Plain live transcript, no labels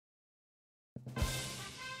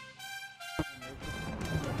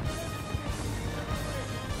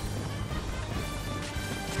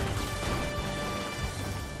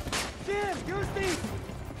Jim, use these!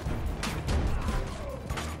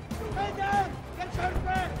 Hey down! Get shot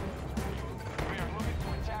back! We are moving to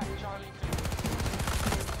attack Charlie 2.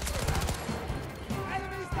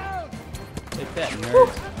 Enemies down! Take that, nerd.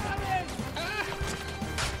 I'm coming!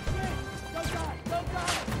 Don't die! Don't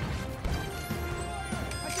die!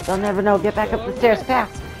 They'll never know. Get back up the stairs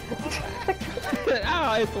fast.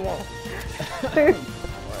 Ah, I hit the wall.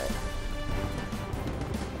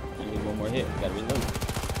 Need one more hit. Gotta reload.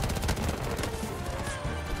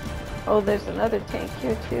 Oh, there's another tank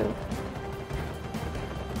here too.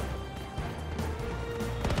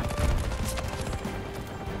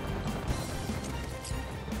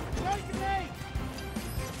 Strike grenade!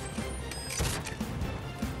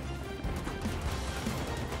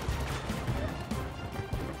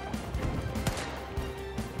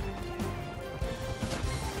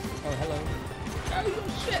 Oh, hello.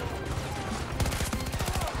 Oh, shit.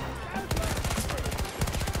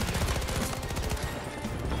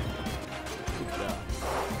 Good job.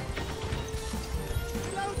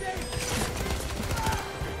 Reloading!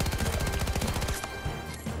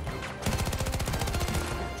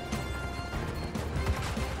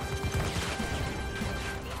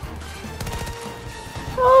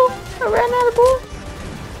 Oh, I ran out of bullets.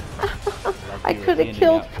 I could have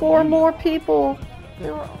killed 4 more people.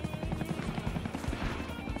 They were...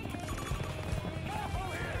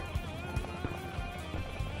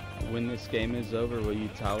 When this game is over, will you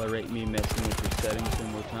tolerate me messing with your settings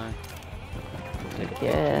one more time? We'll take a picture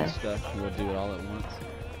Yeah. and stuff, and we'll do it all at once.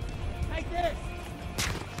 Take this!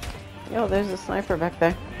 Yo, there's a sniper back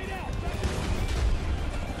there.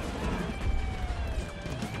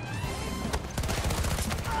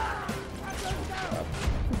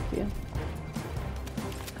 Thank you.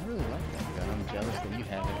 I really like that gun. I'm jealous that you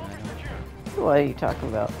have it and I don't. What are you talking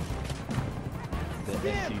about? The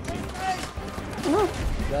SCP. No,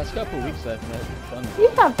 The last couple of weeks I've had fun with you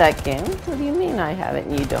it. have that game. What do you mean I have it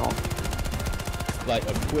and you don't? Like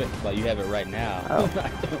equipped, like you have it right now. Oh. I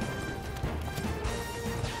don't.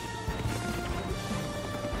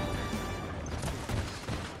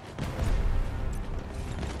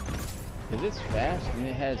 Cause it's fast and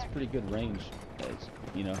it has pretty good range. It's,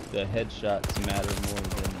 you know, the headshots matter more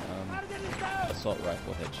than assault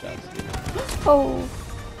rifle headshots do. Oh,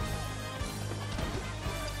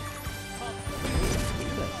 Look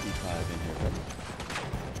at that C5 in here, bro.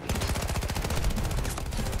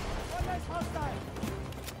 One nice hostile!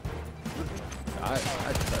 I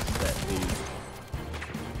trust that dude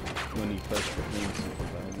when he first became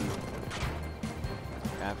supervisor.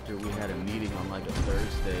 After we had a meeting on like a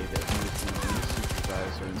Thursday that he was going to be the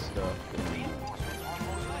supervisor and stuff, and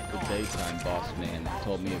the daytime boss man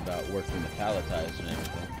told me about working the palletizer and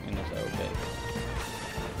everything, and I was like, okay.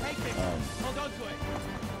 Take it! Hold on to it!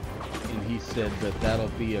 And he said that that'll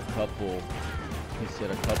be a couple, he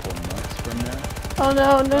said a couple months from now. oh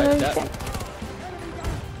no, no, no, Right, you that- can't.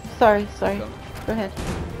 Sorry, sorry. So, Go ahead.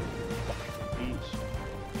 each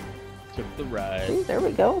took the ride. See, there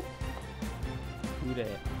we go. Who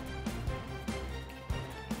that?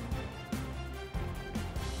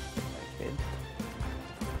 Good.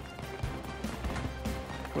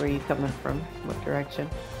 Where are you coming from? What direction?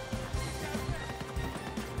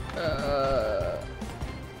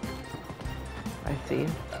 I see you.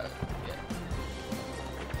 Yeah.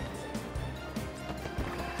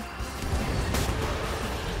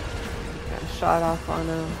 Got a shot off on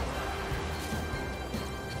him.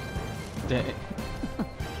 Dang. Oh,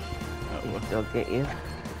 well. They'll get you.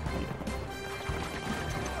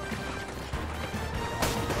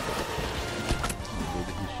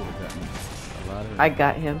 Maybe he should have gotten a lot of. I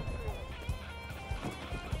got him.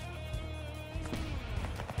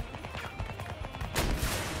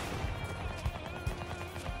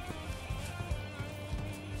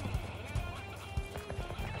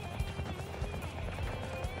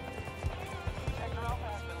 Sector Alpha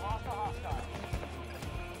has been lost to hostile.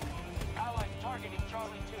 Allies targeting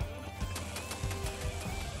Charlie 2.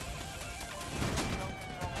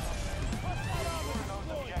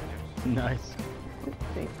 Nice.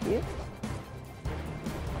 Thank you.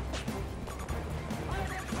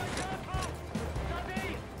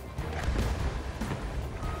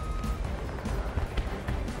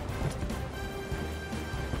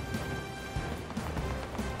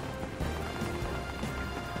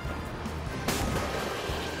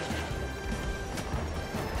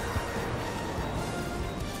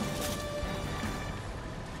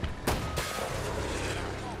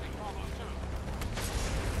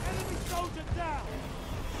 Enemy soldier down!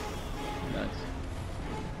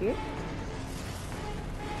 you.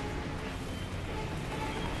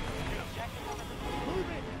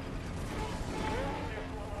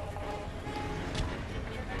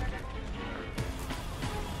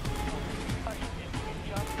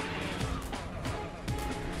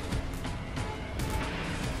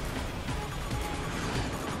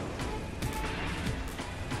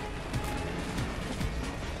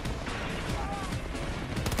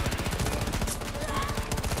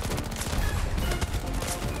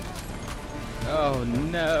 Oh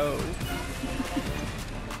no!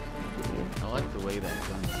 I like the way that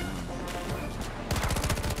gun sounds.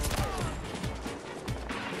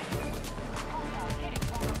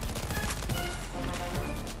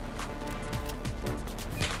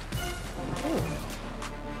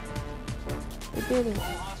 We did it.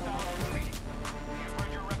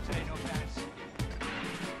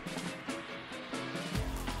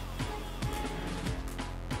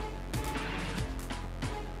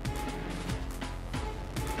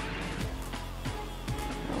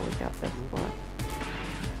 Got this one.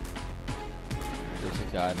 There's a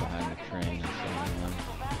guy behind the train. I saw him.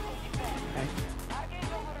 Okay.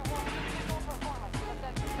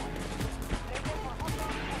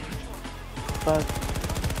 Bug.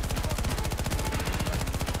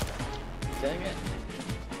 Dang it!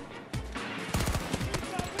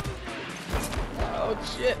 Oh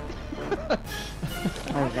shit!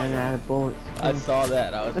 I ran out of bullets. I saw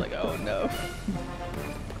that. I was like, oh no.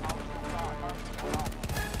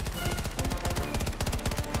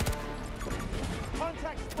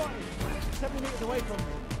 Contact spotted. 70 meters away from me.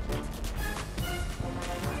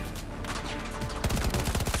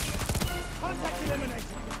 Contact eliminated.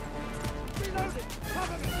 Reloaded.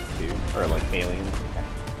 Cover me. Or like aliens.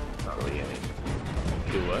 Not really aliens.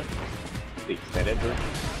 Do what? The extended version?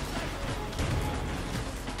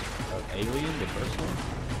 Of Alien, the first one?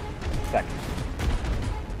 Second.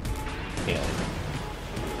 Alien.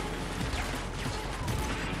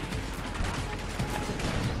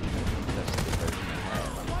 That's the version I had.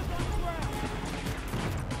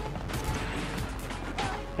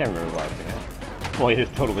 Can't remember what I was saying. Well, it is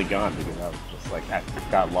totally gone because I was just like, I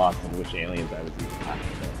got lost in which aliens I was even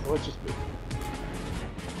talking about. So let's just move.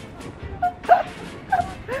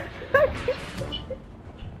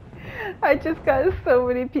 I just got so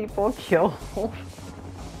many people killed.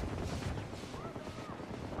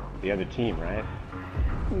 The other team, right?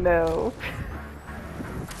 No.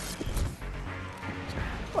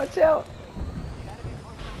 Watch out.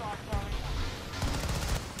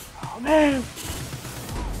 Oh man!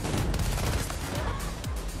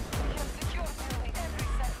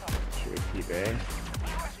 Tricky, babe.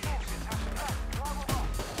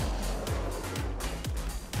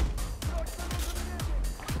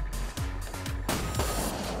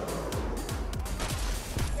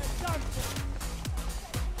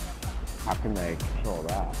 How can they control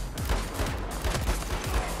that?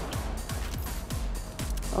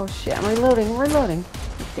 Oh shit, I'm reloading, reloading.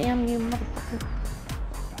 Damn you motherfucker.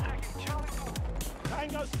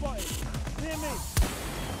 Tango spotted. Near me.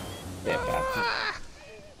 Yeah, bastard.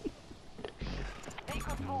 Take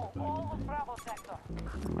control all of Bravo sector.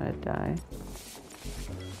 I'm gonna die.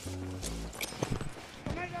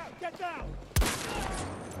 Grenade out. Get down.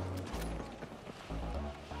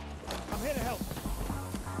 I'm here to help.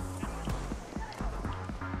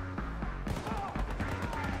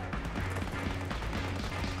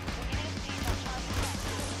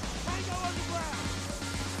 Tango on the ground.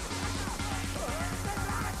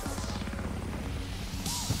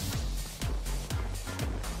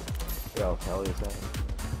 Yo, Kelly, is that?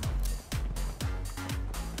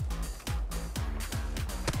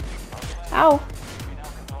 Ow!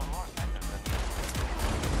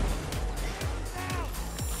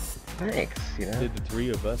 Thanks, you know? Did the three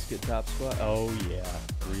of us get top spot? Oh yeah,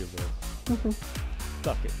 three of us.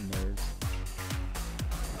 Suck it, nerds.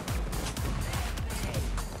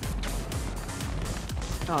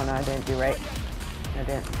 Oh no, I didn't do right. I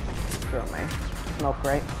didn't throw my smoke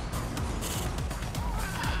right.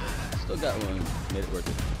 Still got one. Made it worth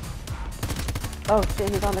it. Oh shit,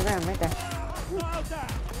 he's on the ground right there. Not out there.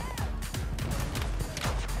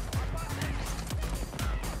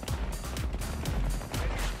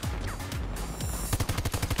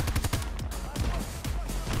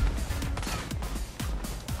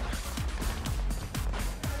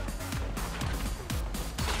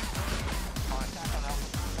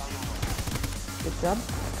 Good job.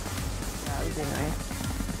 That was nice.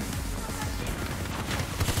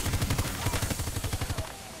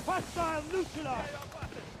 Hostile neutralized.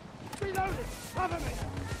 Reloaded. Cover me.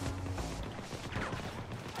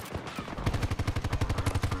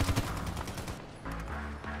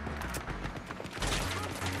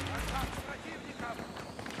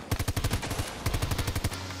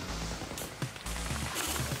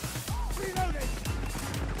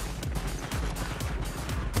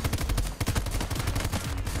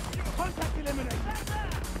 Contact eliminated.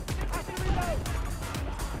 I can reload.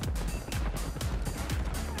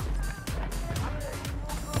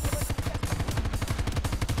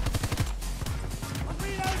 I'm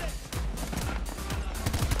reloading.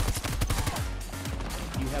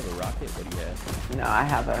 You have a rocket? What do you have? No, I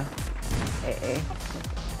have a AA.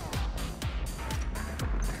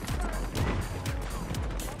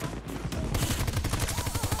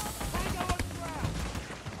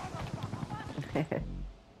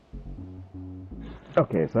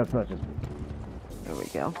 Okay, so that's not just me. There we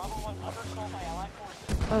go. Bravo 1 undersold by Allied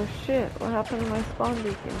forces. Oh shit, what happened to my spawn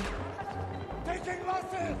beacon? Taking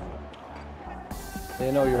losses.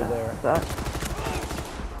 They know you're there. That.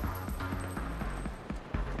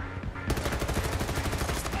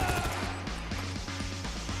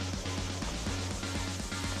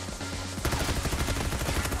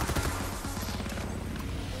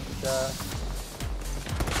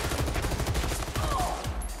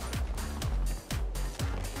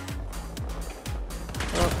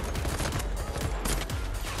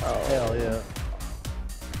 Oh, hell yeah.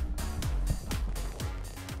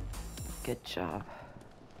 Good job.